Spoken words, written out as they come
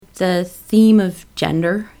The theme of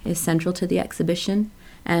gender is central to the exhibition,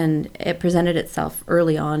 and it presented itself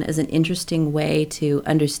early on as an interesting way to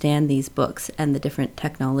understand these books and the different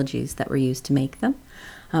technologies that were used to make them.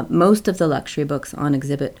 Most of the luxury books on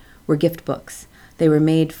exhibit were gift books. They were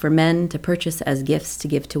made for men to purchase as gifts to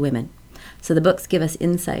give to women. So the books give us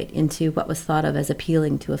insight into what was thought of as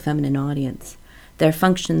appealing to a feminine audience. Their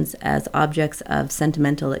functions as objects of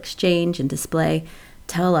sentimental exchange and display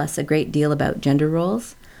tell us a great deal about gender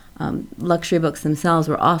roles. Luxury books themselves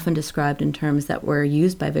were often described in terms that were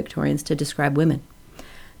used by Victorians to describe women.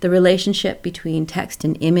 The relationship between text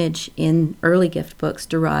and image in early gift books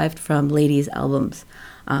derived from ladies' albums,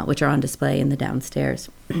 which are on display in the downstairs.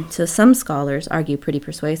 So some scholars argue pretty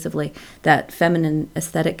persuasively that feminine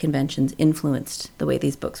aesthetic conventions influenced the way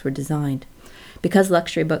these books were designed. Because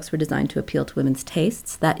luxury books were designed to appeal to women's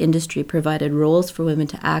tastes, that industry provided roles for women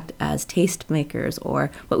to act as tastemakers,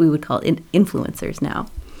 or what we would call influencers now.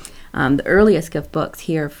 The earliest gift books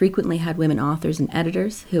here frequently had women authors and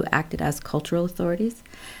editors who acted as cultural authorities,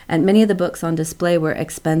 and many of the books on display were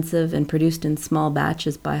expensive and produced in small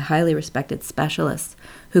batches by highly respected specialists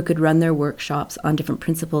who could run their workshops on different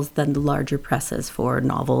principles than the larger presses for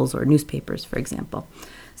novels or newspapers, for example.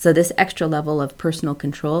 So this extra level of personal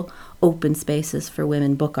control opened spaces for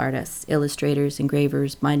women book artists, illustrators,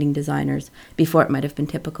 engravers, binding designers, before it might have been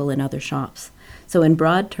typical in other shops. So in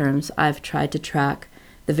broad terms, I've tried to track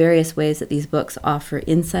the various ways that these books offer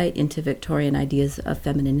insight into Victorian ideas of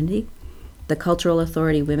femininity, the cultural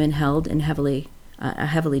authority women held in a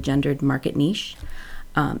heavily gendered market niche,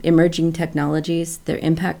 emerging technologies, their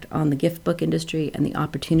impact on the gift book industry and the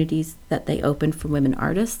opportunities that they opened for women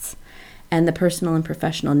artists, and the personal and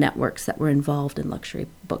professional networks that were involved in luxury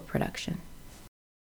book production.